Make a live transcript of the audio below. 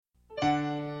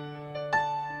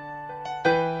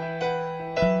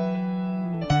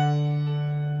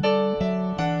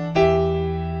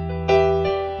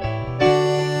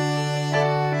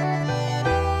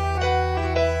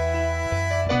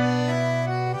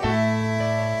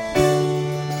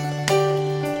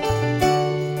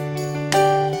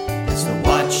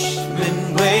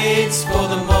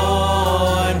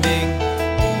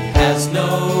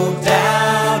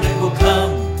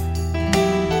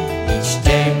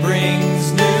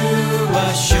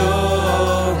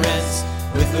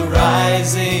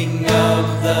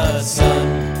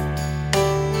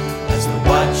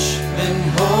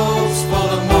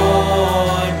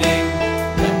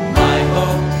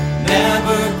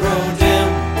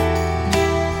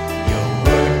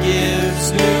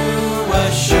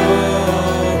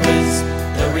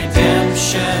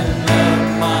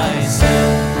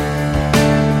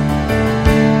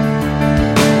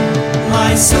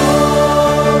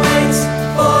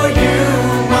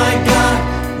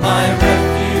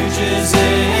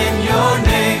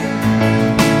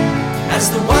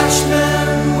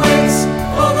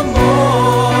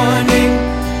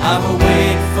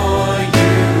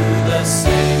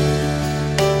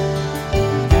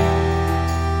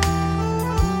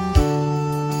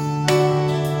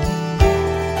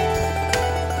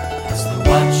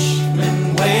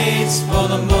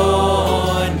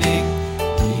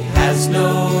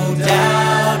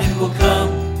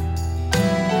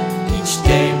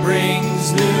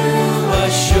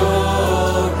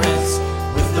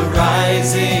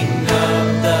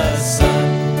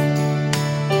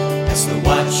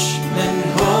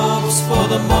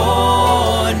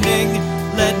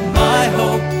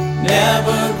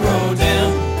never grow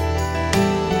dim.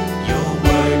 Your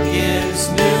word gives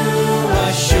new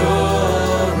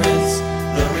assurance,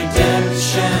 the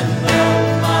redemption of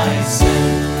my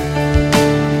sin.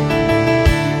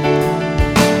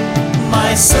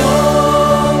 My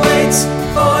soul waits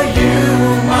for you,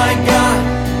 my God,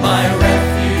 my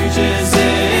refuge is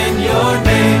in your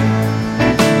name.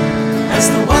 As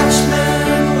the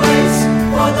watchman waits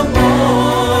for the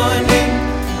morning,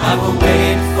 I will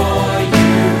wait for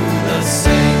you the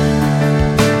same.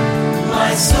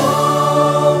 My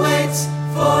soul waits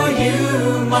for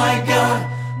you, my God,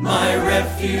 my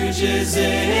refuge is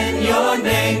in your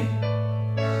name.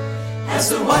 As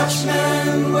the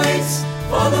watchman waits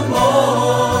for the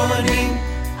morning,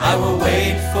 I will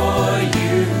wait for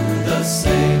you the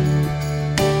same.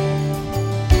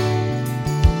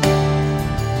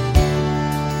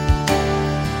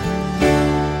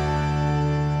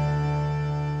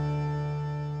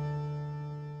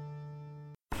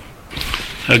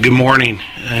 Good morning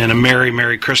and a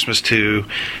Merry Christmas to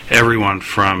everyone,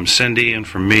 from Cindy and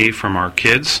from me, from our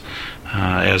kids,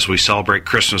 as we celebrate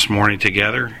Christmas morning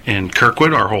together in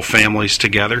Kirkwood. Our whole family's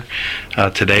together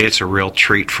today. It's a real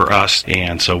treat for us,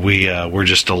 and so we're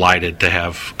just delighted to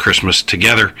have Christmas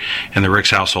together in the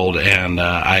Ricks household, and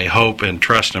I hope and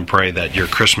trust and pray that your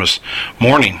Christmas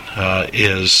morning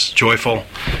is joyful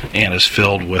and is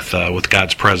filled with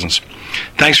God's presence.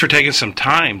 Thanks for taking some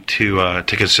time to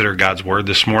consider God's Word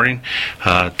this morning,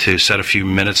 to set a few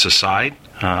minutes aside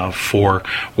for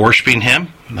worshiping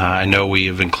Him. I know we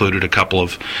have included a couple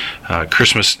of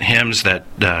Christmas hymns that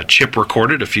Chip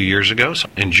recorded a few years ago. So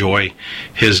enjoy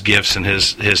his gifts and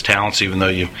his talents, even though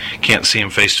you can't see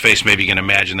him face to face. Maybe you can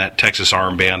imagine that Texas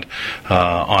armband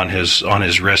on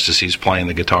his wrist as he's playing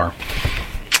the guitar.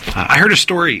 I heard a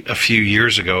story a few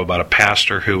years ago about a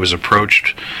pastor who was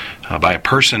approached by a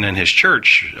person in his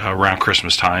church around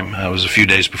Christmas time. It was a few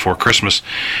days before Christmas,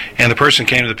 and the person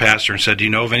came to the pastor and said, "Do you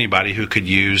know of anybody who could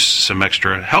use some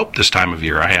extra help this time of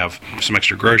year? I have some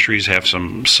extra groceries, have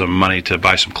some money to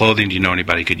buy some clothing. Do you know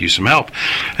anybody who could use some help?"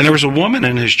 And there was a woman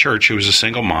in his church who was a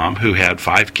single mom who had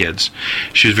 5 kids.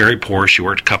 She was very poor. She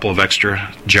worked a couple of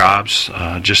extra jobs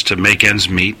just to make ends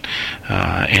meet,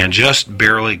 and just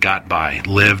barely got by.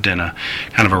 Lived in a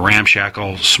kind of a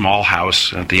ramshackle small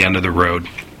house at the end of the road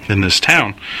in this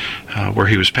town where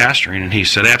he was pastoring. And he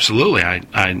said, "Absolutely,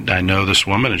 I know this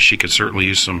woman, and she could certainly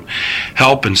use some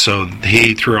help." And so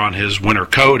he threw on his winter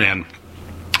coat and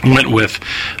went with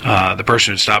the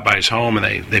person who stopped by his home,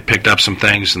 and they picked up some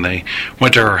things, and they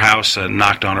went to her house and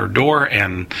knocked on her door.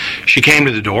 And she came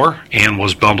to the door and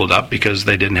was bundled up because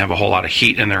they didn't have a whole lot of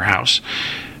heat in their house.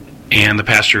 And the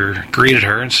pastor greeted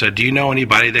her and said, "Do you know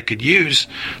anybody that could use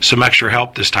some extra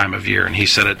help this time of year?" And he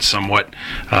said it somewhat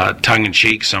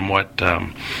tongue-in-cheek, somewhat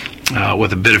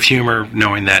with a bit of humor,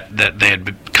 knowing that they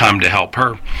had come to help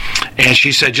her. And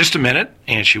she said, "Just a minute."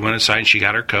 And she went inside and she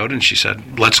got her coat and she said,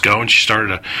 "Let's go." And she started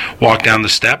to walk down the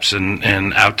steps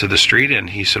and out to the street. And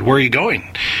he said, "Where are you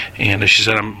going?" And she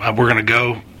said, "We're going to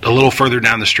go a little further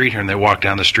down the street here." And they walked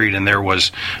down the street, and there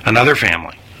was another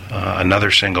family.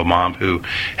 Another single mom who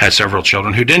had several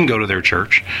children, who didn't go to their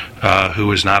church, who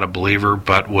was not a believer,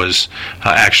 but was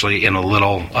actually in a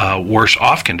little worse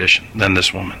off condition than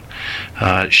this woman.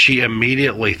 She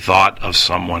immediately thought of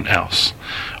someone else,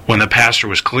 when the pastor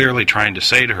was clearly trying to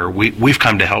say to her, we've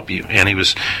come to help you. And he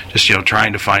was just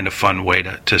trying to find a fun way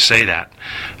to say that.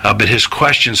 But his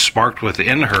question sparked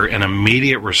within her an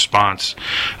immediate response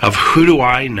of, who do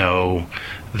I know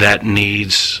that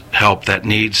needs help, that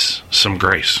needs some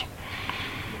grace?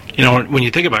 When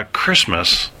you think about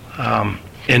Christmas,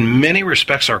 in many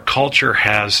respects our culture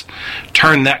has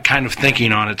turned that kind of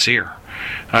thinking on its ear.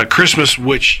 Christmas,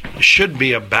 which should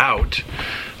be about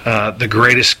the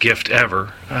greatest gift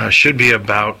ever, should be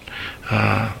about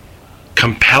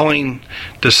compelling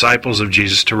disciples of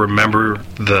Jesus to remember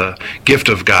the gift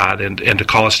of God and to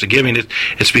call us to giving.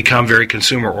 It's become very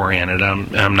consumer-oriented.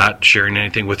 I'm not sharing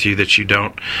anything with you that you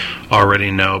don't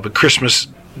already know, but Christmas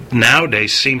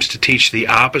nowadays seems to teach the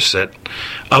opposite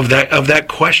of that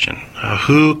question.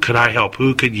 Who could I help?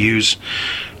 Who could use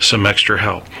some extra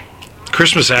help?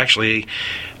 Christmas actually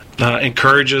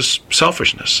encourages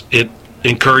selfishness. It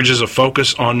encourages a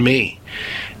focus on me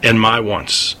and my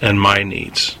wants and my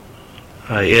needs.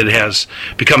 It has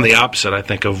become the opposite, I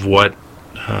think, of what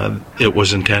it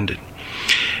was intended.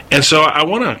 And so I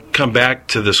want to come back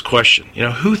to this question.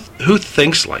 Who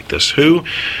thinks like this? Who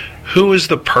is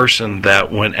the person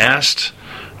that, when asked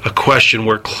a question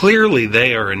where clearly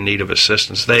they are in need of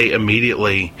assistance, they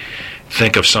immediately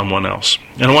think of someone else?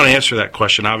 And I want to answer that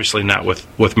question, obviously not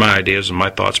with my ideas and my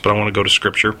thoughts, but I want to go to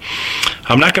Scripture.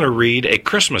 I'm not going to read a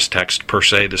Christmas text per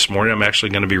se this morning. I'm actually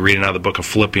going to be reading out of the book of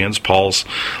Philippians, Paul's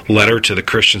letter to the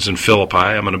Christians in Philippi.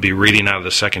 I'm going to be reading out of the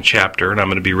 2nd chapter, and I'm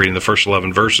going to be reading the first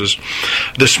 11 verses.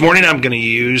 This morning I'm going to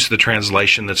use the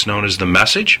translation that's known as the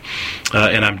Message,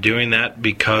 and I'm doing that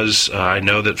because I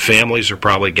know that families are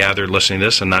probably gathered listening to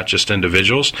this and not just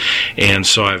individuals, and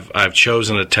so I've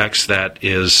chosen a text that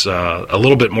is a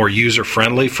little bit more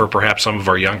user-friendly for perhaps some of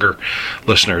our younger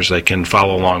listeners. They can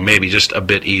follow along maybe just a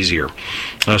bit easier.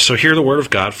 So hear the Word of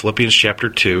God, Philippians chapter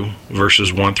 2,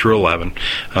 verses 1 through 11,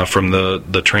 from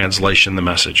the translation, the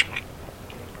Message.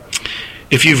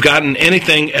 If you've gotten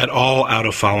anything at all out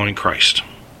of following Christ,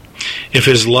 if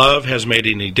His love has made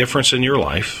any difference in your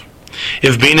life,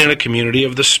 if being in a community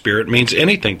of the Spirit means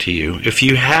anything to you, if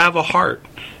you have a heart,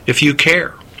 if you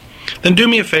care, then do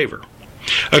me a favor.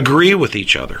 Agree with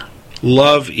each other.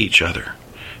 Love each other.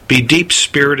 Be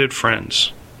deep-spirited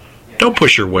friends. Don't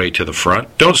push your way to the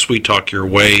front. Don't sweet-talk your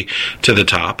way to the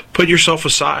top. Put yourself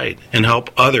aside and help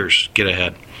others get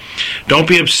ahead. Don't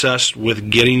be obsessed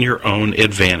with getting your own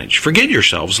advantage. Forget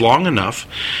yourselves long enough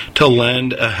to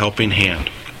lend a helping hand.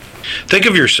 Think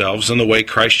of yourselves in the way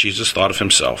Christ Jesus thought of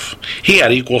Himself. He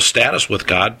had equal status with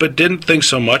God, but didn't think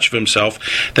so much of Himself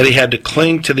that He had to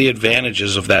cling to the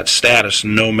advantages of that status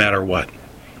no matter what.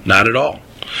 Not at all.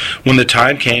 When the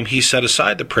time came, He set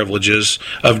aside the privileges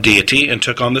of deity and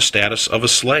took on the status of a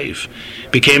slave,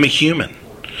 became a human.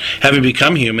 Having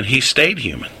become human, He stayed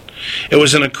human. It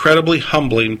was an incredibly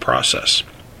humbling process.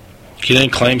 He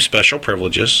didn't claim special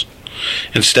privileges.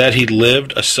 Instead, He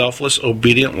lived a selfless,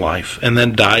 obedient life and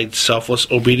then died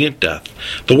selfless, obedient death,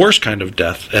 the worst kind of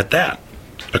death at that,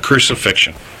 a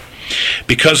crucifixion.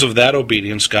 Because of that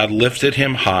obedience, God lifted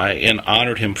Him high and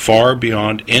honored Him far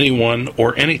beyond anyone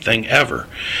or anything ever,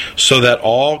 so that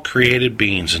all created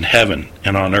beings in heaven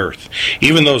and on earth,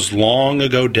 even those long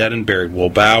ago dead and buried, will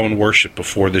bow and worship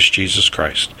before this Jesus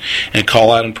Christ and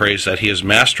call out in praise that He is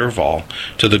Master of all,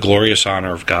 to the glorious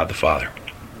honor of God the Father.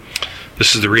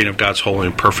 This is the reading of God's holy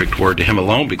and perfect word. To Him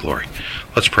alone be glory.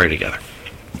 Let's pray together.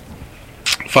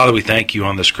 Father, we thank You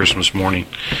on this Christmas morning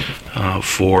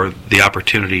for the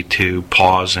opportunity to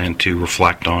pause and to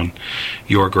reflect on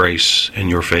Your grace and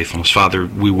Your faithfulness. Father,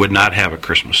 we would not have a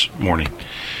Christmas morning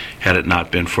had it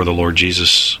not been for the Lord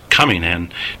Jesus coming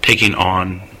and taking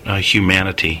on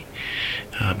humanity,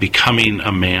 becoming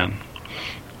a man,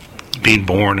 being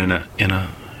born in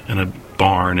a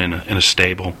barn, in a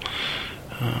stable,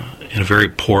 in a very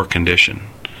poor condition,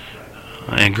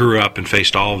 and grew up and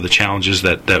faced all of the challenges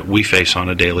that we face on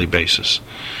a daily basis,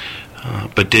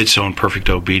 but did so in perfect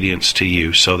obedience to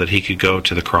You so that He could go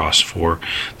to the cross for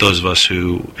those of us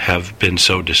who have been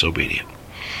so disobedient.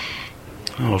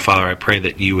 Oh, Father, I pray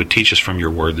that You would teach us from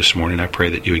Your word this morning. I pray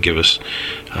that You would give us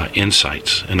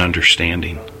insights and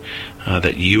understanding,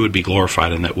 that You would be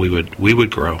glorified and that we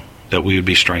would grow, that we would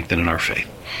be strengthened in our faith.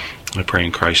 I pray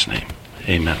in Christ's name.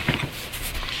 Amen.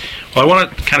 Well, I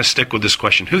want to kind of stick with this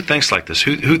question. Who thinks like this?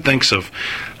 Who thinks of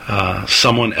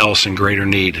someone else in greater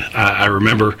need? I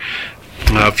remember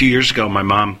a few years ago, my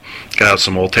mom got out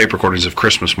some old tape recordings of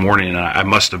Christmas morning, and I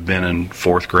must have been in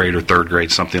 4th grade or 3rd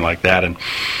grade, something like that, and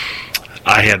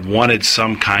I had wanted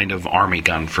some kind of army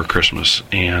gun for Christmas,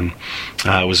 and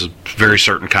it was a very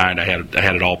certain kind. I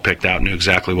had it all picked out, knew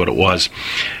exactly what it was.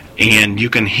 And you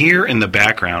can hear in the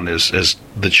background as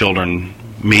the children,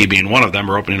 me being one of them,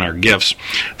 are opening our gifts,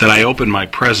 that I opened my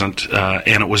present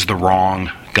and it was the wrong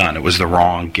gun. It was the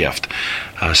wrong gift.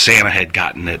 Santa had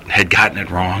gotten it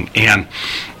wrong. And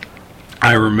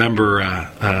I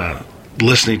remember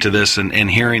listening to this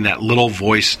and hearing that little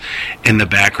voice in the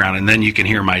background, and then you can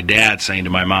hear my dad saying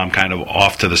to my mom kind of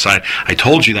off to the side, "I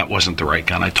told you that wasn't the right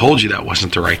gun. I told you that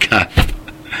wasn't the right gun."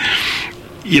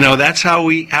 You know, that's how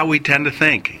we tend to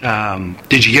think.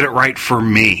 Did you get it right for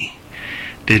me?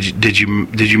 Did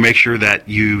you make sure that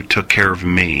you took care of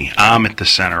me? I'm at the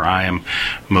center. I am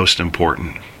most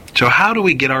important. So how do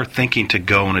we get our thinking to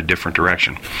go in a different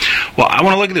direction? Well, I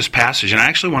want to look at this passage, and I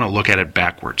actually want to look at it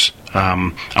backwards. I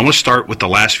want to start with the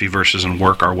last few verses and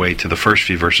work our way to the first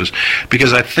few verses,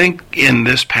 because I think in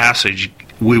this passage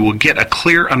we will get a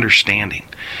clear understanding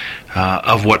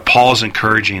of what Paul is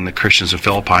encouraging the Christians of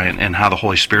Philippi, and how the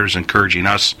Holy Spirit is encouraging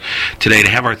us today to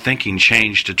have our thinking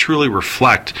changed to truly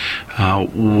reflect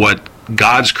what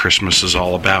God's Christmas is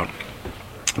all about.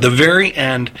 The very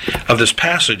end of this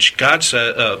passage,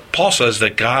 Paul says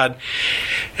that God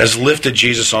has lifted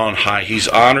Jesus on high. He's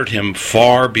honored him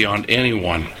far beyond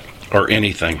anyone or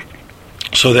anything.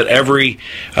 so that every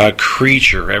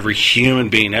creature, every human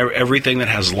being, everything that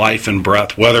has life and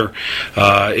breath, whether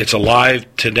it's alive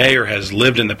today or has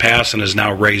lived in the past and is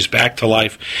now raised back to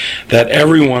life, that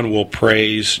everyone will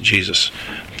praise Jesus,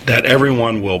 that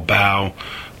everyone will bow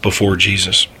before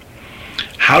Jesus.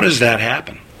 How does that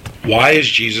happen? Why is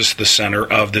Jesus the center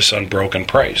of this unbroken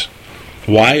praise?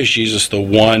 Why is Jesus the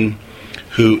one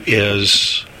who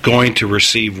is going to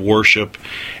receive worship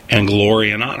and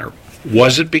glory and honor?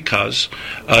 Was it because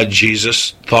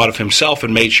Jesus thought of himself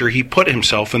and made sure he put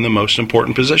himself in the most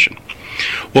important position?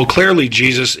 Well, clearly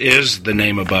Jesus is the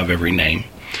name above every name.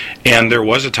 And there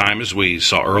was a time, as we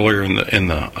saw earlier in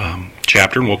the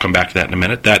chapter, and we'll come back to that in a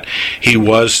minute, that he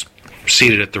was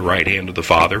seated at the right hand of the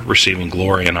Father, receiving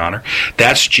glory and honor.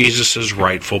 That's Jesus'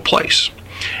 rightful place.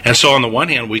 And so on the one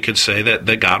hand, we could say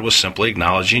that God was simply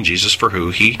acknowledging Jesus for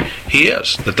who he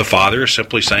is. That the Father is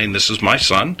simply saying, this is my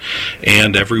Son,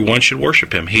 and everyone should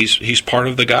worship him. He's part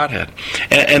of the Godhead.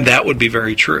 And that would be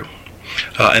very true.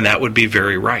 And that would be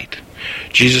very right.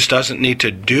 Jesus doesn't need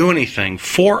to do anything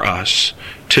for us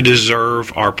to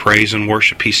deserve our praise and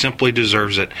worship. He simply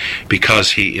deserves it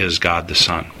because he is God the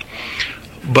Son.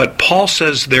 But Paul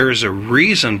says there is a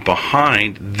reason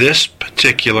behind this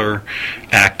particular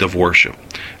act of worship.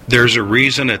 There's a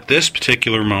reason at this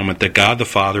particular moment that God the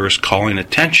Father is calling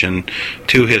attention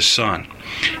to his Son.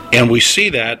 And we see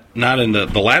that not in the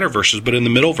latter verses, but in the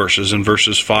middle verses, in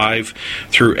verses 5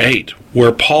 through 8,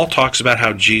 where Paul talks about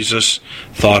how Jesus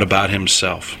thought about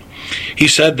himself. He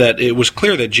said that it was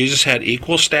clear that Jesus had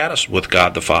equal status with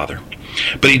God the Father.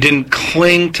 But he didn't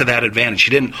cling to that advantage.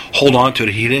 He didn't hold on to it.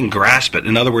 He didn't grasp it.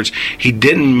 In other words, he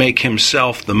didn't make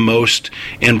himself the most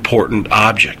important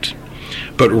object.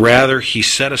 But rather, he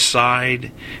set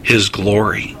aside his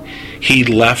glory. He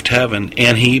left heaven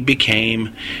and he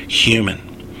became human.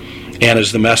 And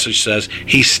as the message says,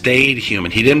 he stayed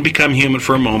human. He didn't become human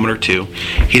for a moment or two.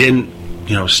 He didn't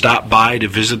stop by to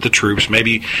visit the troops.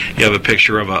 Maybe you have a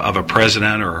picture of a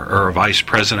president or a vice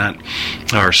president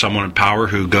or someone in power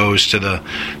who goes to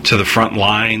the front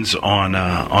lines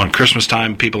on Christmas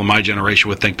time. People in my generation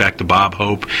would think back to Bob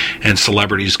Hope and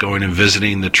celebrities going and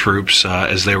visiting the troops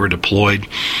as they were deployed.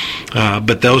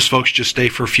 But those folks just stay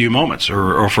for a few moments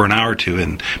or for an hour or two,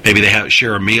 and maybe they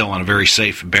share a meal in a very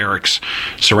safe barracks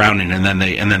surrounding, and then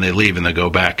they leave and they go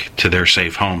back to their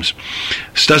safe homes.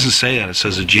 This doesn't say that. It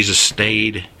says that Jesus stayed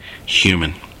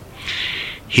human.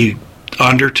 He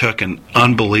undertook an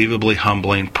unbelievably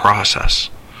humbling process.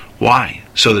 Why?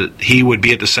 So that he would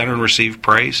be at the center and receive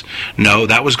praise? No,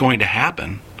 that was going to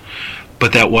happen,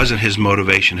 but that wasn't his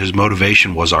motivation. His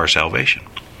motivation was our salvation.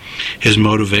 His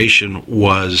motivation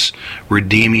was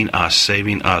redeeming us,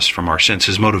 saving us from our sins.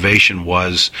 His motivation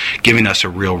was giving us a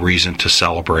real reason to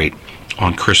celebrate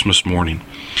on Christmas morning.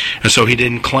 And so he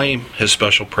didn't claim his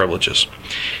special privileges.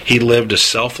 He lived a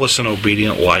selfless and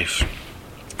obedient life.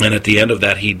 And at the end of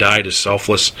that, he died a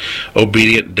selfless,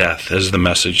 obedient death, as the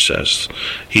message says.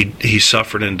 He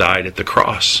suffered and died at the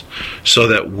cross so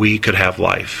that we could have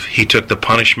life. He took the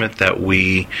punishment that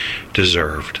we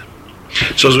deserved.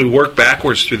 So as we work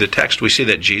backwards through the text, we see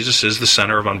that Jesus is the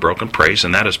center of unbroken praise,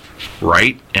 and that is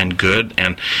right and good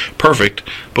and perfect.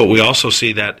 But we also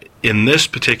see that in this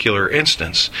particular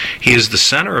instance, he is the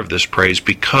center of this praise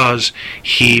because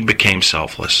he became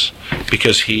selfless,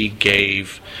 because he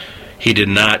did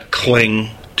not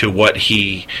cling to what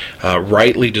he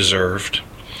rightly deserved,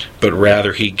 but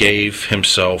rather he gave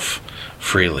himself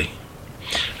freely.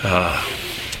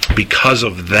 Because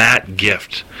of that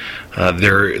gift,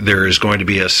 there is going to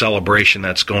be a celebration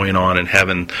that's going on in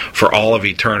heaven for all of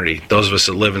eternity. Those of us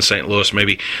that live in St. Louis,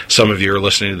 maybe some of you are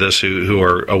listening to this who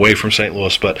are away from St.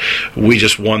 Louis, but we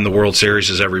just won the World Series,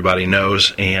 as everybody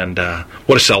knows, and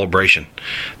what a celebration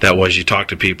that was. You talk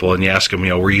to people and you ask them,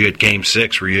 were you at Game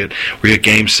 6? Were you at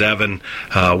Game 7?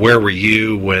 Where were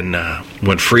you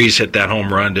when Freese hit that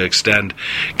home run to extend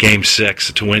Game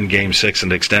 6, to win Game 6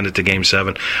 and to extend it to Game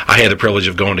 7? I had the privilege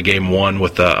of going to Game 1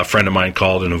 with a friend of mine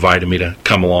called and invited me to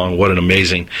come along. What an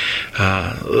amazing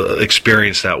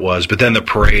experience that was. But then the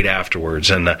parade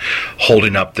afterwards and the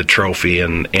holding up the trophy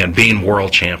and being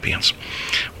world champions.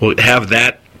 Well, have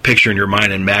that picture in your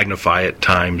mind and magnify it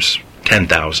times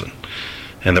 10,000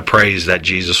 and the praise that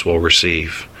Jesus will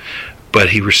receive.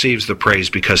 But he receives the praise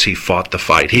because he fought the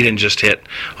fight. He didn't just hit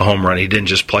a home run. He didn't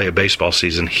just play a baseball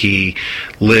season. He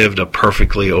lived a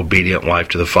perfectly obedient life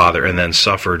to the Father and then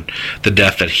suffered the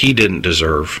death that he didn't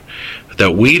deserve,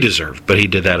 that we deserved. But he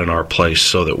did that in our place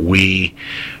so that we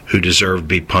who deserved to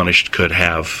be punished could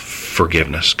have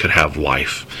forgiveness, could have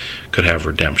life, could have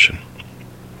redemption.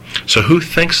 So who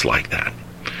thinks like that?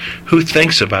 Who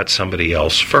thinks about somebody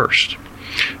else first?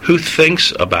 who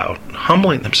thinks about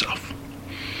humbling themselves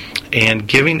and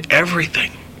giving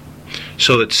everything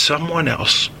so that someone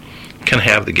else can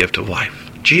have the gift of life.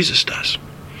 Jesus does.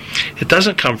 It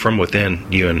doesn't come from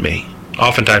within you and me.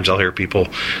 Oftentimes I'll hear people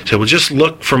say, well, just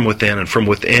look from within, and from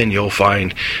within you'll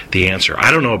find the answer.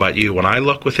 I don't know about you. When I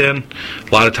look within,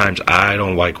 a lot of times I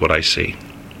don't like what I see.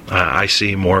 I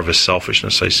see more of a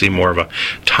selfishness. I see more of a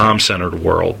Tom-centered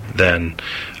world than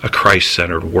a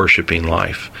Christ-centered worshiping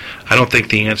life. I don't think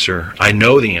the answer, I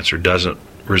know the answer doesn't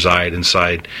reside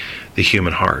inside the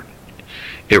human heart.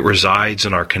 It resides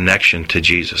in our connection to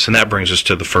Jesus. And that brings us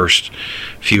to the first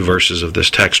few verses of this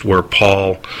text where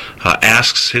Paul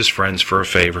asks his friends for a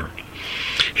favor.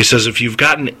 He says, if you've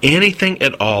gotten anything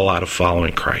at all out of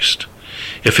following Christ,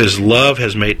 if his love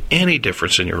has made any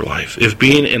difference in your life, if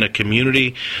being in a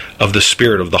community of the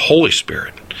Spirit, of the Holy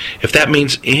Spirit, if that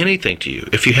means anything to you,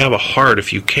 if you have a heart,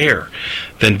 if you care,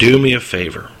 then do me a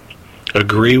favor.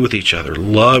 Agree with each other,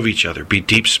 love each other, be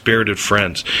deep-spirited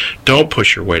friends. Don't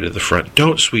push your way to the front.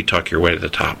 Don't sweet-talk your way to the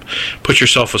top. Put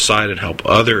yourself aside and help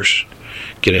others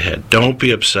get ahead. Don't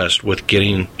be obsessed with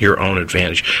getting your own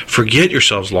advantage. Forget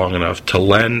yourselves long enough to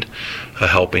lend a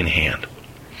helping hand.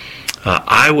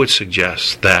 I would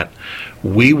suggest that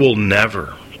we will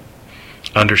never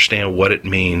understand what it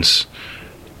means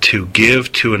to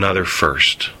give to another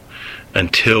first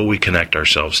until we connect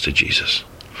ourselves to Jesus.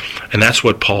 And that's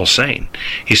what Paul's saying.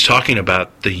 He's talking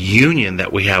about the union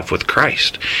that we have with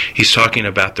Christ. He's talking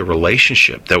about the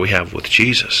relationship that we have with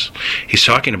Jesus. He's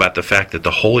talking about the fact that the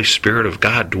Holy Spirit of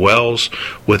God dwells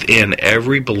within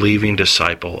every believing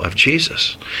disciple of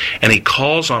Jesus. And he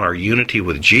calls on our unity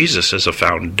with Jesus as a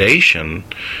foundation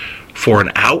for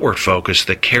an outward focus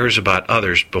that cares about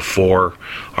others before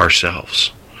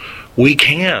ourselves. We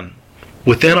can,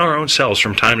 within our own selves,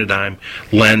 from time to time,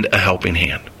 lend a helping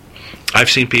hand. I've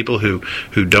seen people who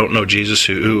don't know Jesus,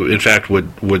 who in fact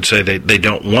would say they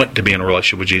don't want to be in a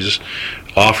relationship with Jesus,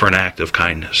 offer an act of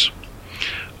kindness.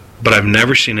 But I've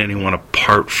never seen anyone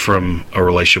apart from a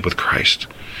relationship with Christ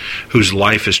whose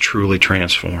life is truly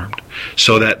transformed,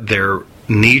 so that their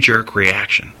knee-jerk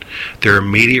reaction, their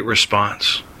immediate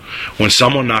response, when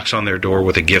someone knocks on their door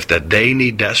with a gift that they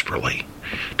need desperately,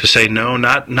 to say, no,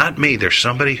 not me, there's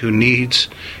somebody who needs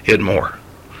it more.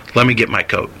 Let me get my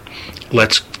coat.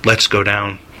 Let's go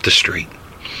down the street.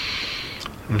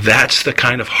 That's the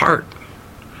kind of heart.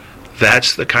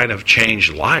 That's the kind of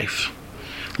changed life.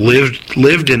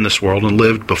 Lived in this world and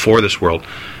lived before this world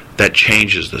that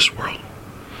changes this world.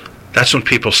 That's when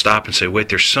people stop and say, wait,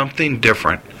 there's something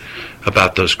different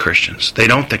about those Christians. They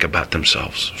don't think about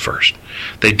themselves first.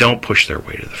 They don't push their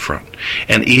way to the front.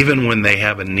 And even when they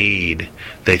have a need,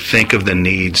 they think of the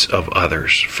needs of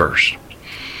others first.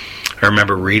 I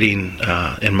remember reading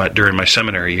during my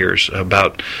seminary years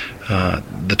about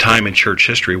the time in church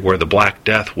history where the Black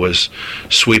Death was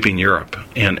sweeping Europe,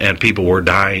 and people were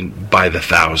dying by the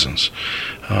thousands.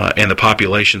 And the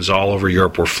populations all over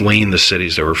Europe were fleeing the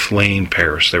cities. They were fleeing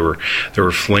Paris. They were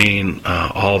fleeing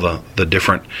all the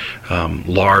different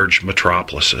large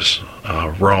metropolises,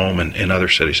 Rome and other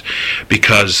cities,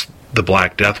 because the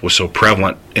Black Death was so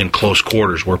prevalent in close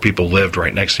quarters where people lived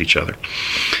right next to each other.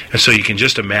 And so you can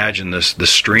just imagine the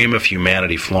stream of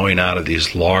humanity flowing out of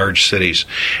these large cities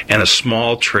and a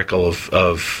small trickle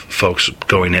of folks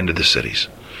going into the cities.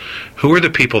 Who are the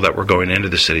people that were going into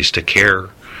the cities to care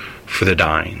for the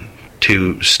dying,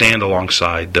 to stand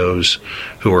alongside those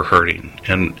who are hurting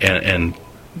and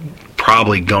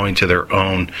probably going to their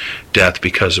own death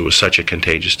because it was such a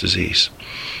contagious disease?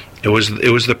 It was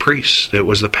the priests, it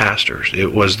was the pastors,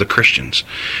 it was the Christians,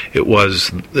 it was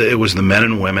the men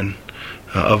and women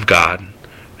of God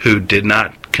who did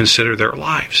not consider their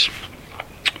lives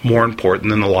more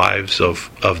important than the lives of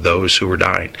those who were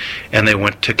dying, and they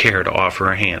went to care to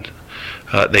offer a hand.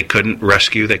 They couldn't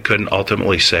rescue, they couldn't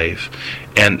ultimately save,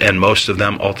 and most of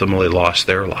them ultimately lost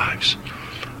their lives.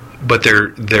 But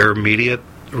their immediate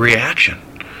reaction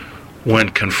when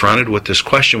confronted with this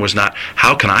question was not,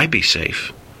 how can I be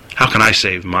safe? How can I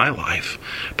save my life?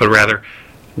 But rather,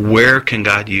 where can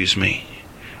God use me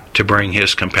to bring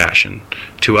His compassion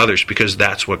to others? Because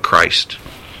that's what Christ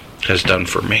has done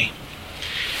for me.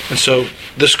 And so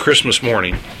this Christmas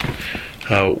morning,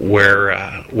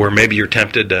 where maybe you're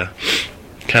tempted to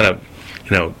kind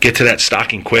of get to that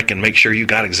stocking quick and make sure you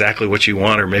got exactly what you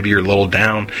want, or maybe you're a little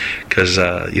down because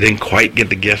you didn't quite get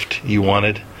the gift you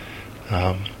wanted.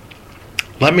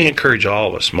 Let me encourage all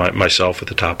of us, myself at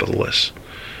the top of the list,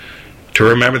 to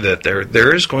remember that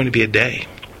there is going to be a day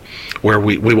where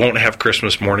we won't have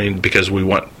Christmas morning because we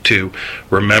want to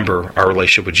remember our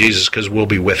relationship with Jesus, because we'll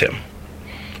be with Him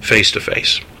face to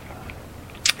face.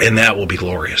 And that will be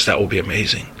glorious. That will be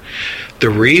amazing. The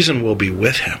reason we'll be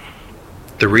with him,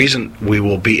 the reason we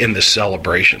will be in this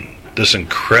celebration, this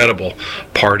incredible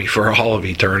party for all of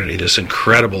eternity, this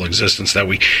incredible existence that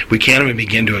we can't even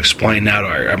begin to explain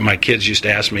now. My kids used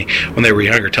to ask me when they were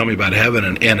younger, tell me about heaven,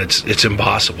 and it's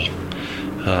impossible.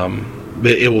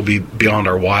 It will be beyond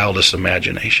our wildest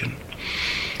imagination.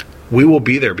 We will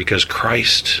be there because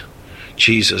Christ,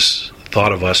 Jesus,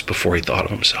 thought of us before he thought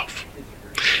of himself.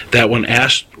 That when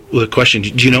asked the question,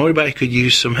 do you know anybody who could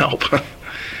use some help?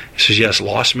 He says, yes,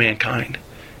 lost mankind.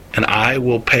 And I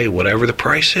will pay whatever the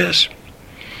price is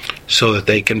so that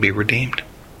they can be redeemed.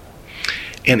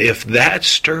 And if that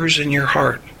stirs in your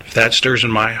heart, if that stirs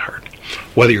in my heart,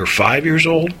 whether you're 5 years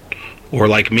old or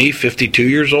like me, 52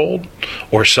 years old,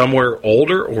 or somewhere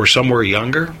older or somewhere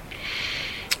younger,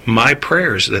 my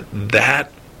prayer is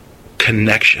that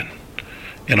connection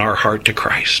in our heart to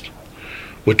Christ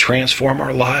would transform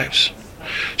our lives.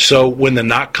 So when the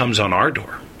knock comes on our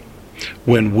door,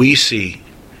 when we see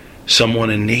someone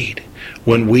in need,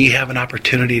 when we have an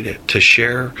opportunity to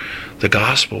share the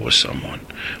gospel with someone,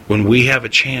 when we have a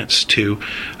chance to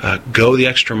go the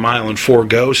extra mile and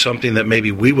forego something that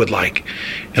maybe we would like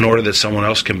in order that someone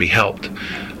else can be helped,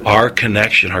 our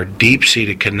connection, our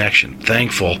deep-seated connection,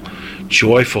 thankful,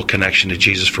 joyful connection to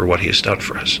Jesus for what he has done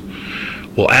for us,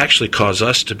 will actually cause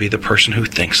us to be the person who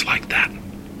thinks like that.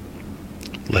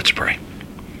 Let's pray.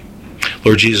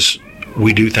 Lord Jesus,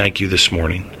 we do thank you this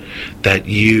morning that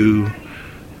you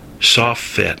saw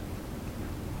fit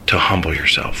to humble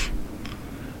yourself,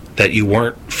 that you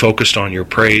weren't focused on your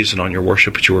praise and on your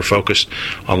worship, but you were focused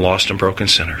on lost and broken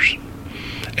sinners.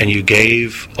 And you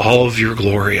gave all of your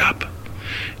glory up.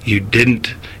 You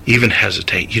didn't even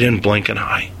hesitate. You didn't blink an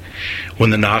eye. When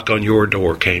the knock on your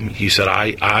door came, you said,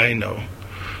 I know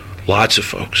lots of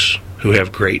folks who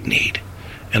have great need,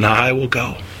 and I will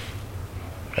go,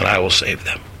 and I will save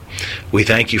them. We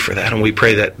thank you for that, and we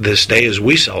pray that this day as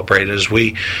we celebrate, as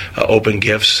we open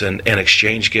gifts and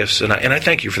exchange gifts, and I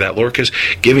thank you for that, Lord, because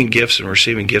giving gifts and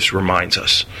receiving gifts reminds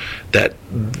us that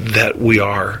we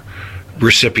are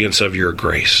recipients of your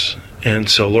grace. And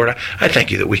so, Lord, I thank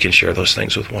you that we can share those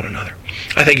things with one another.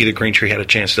 I thank you that Green Tree had a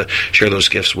chance to share those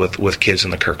gifts with kids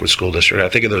in the Kirkwood School District. I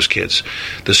think of those kids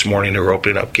this morning who are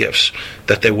opening up gifts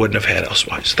that they wouldn't have had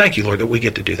elsewise. Thank you, Lord, that we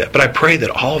get to do that. But I pray that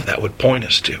all of that would point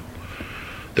us to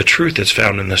the truth that's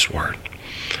found in this word,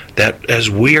 that as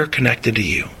we are connected to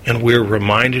you and we're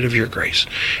reminded of your grace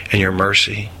and your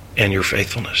mercy and your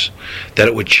faithfulness, that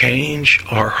it would change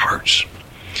our hearts,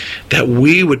 that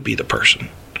we would be the person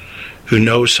who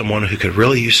knows someone who could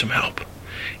really use some help,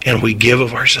 and we give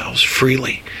of ourselves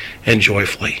freely and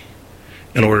joyfully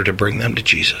in order to bring them to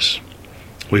Jesus.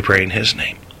 We pray in his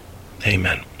name.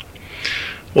 Amen.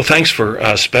 Well, thanks for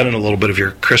spending a little bit of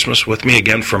your Christmas with me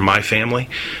again from my family.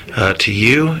 To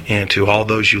you and to all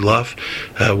those you love,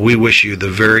 we wish you the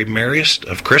very merriest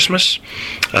of Christmas,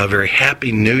 a very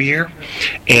happy New Year.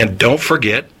 And don't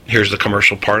forget, here's the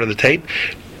commercial part of the tape,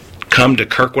 come to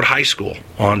Kirkwood High School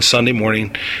on Sunday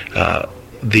morning,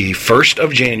 the 1st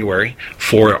of January,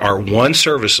 for our one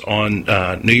service on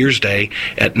New Year's Day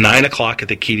at 9 o'clock at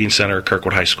the Keating Center at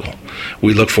Kirkwood High School.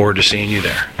 We look forward to seeing you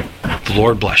there. The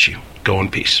Lord bless you. Go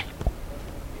in peace.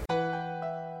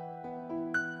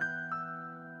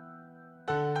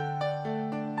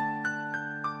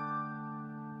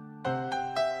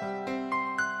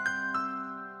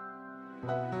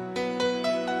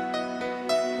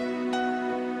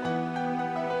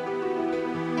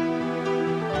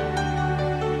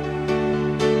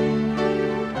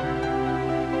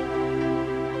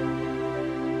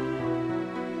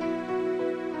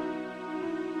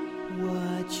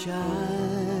 What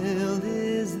child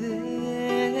is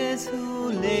this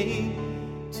who lay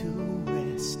to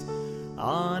rest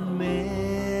on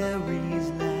Mary's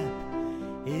lap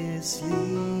is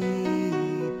sleeping,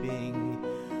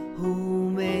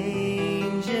 whom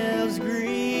angels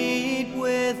greet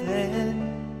with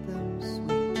anthems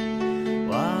sweet,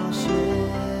 while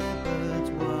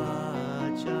shepherds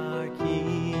watch are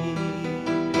keeping?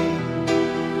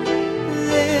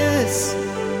 This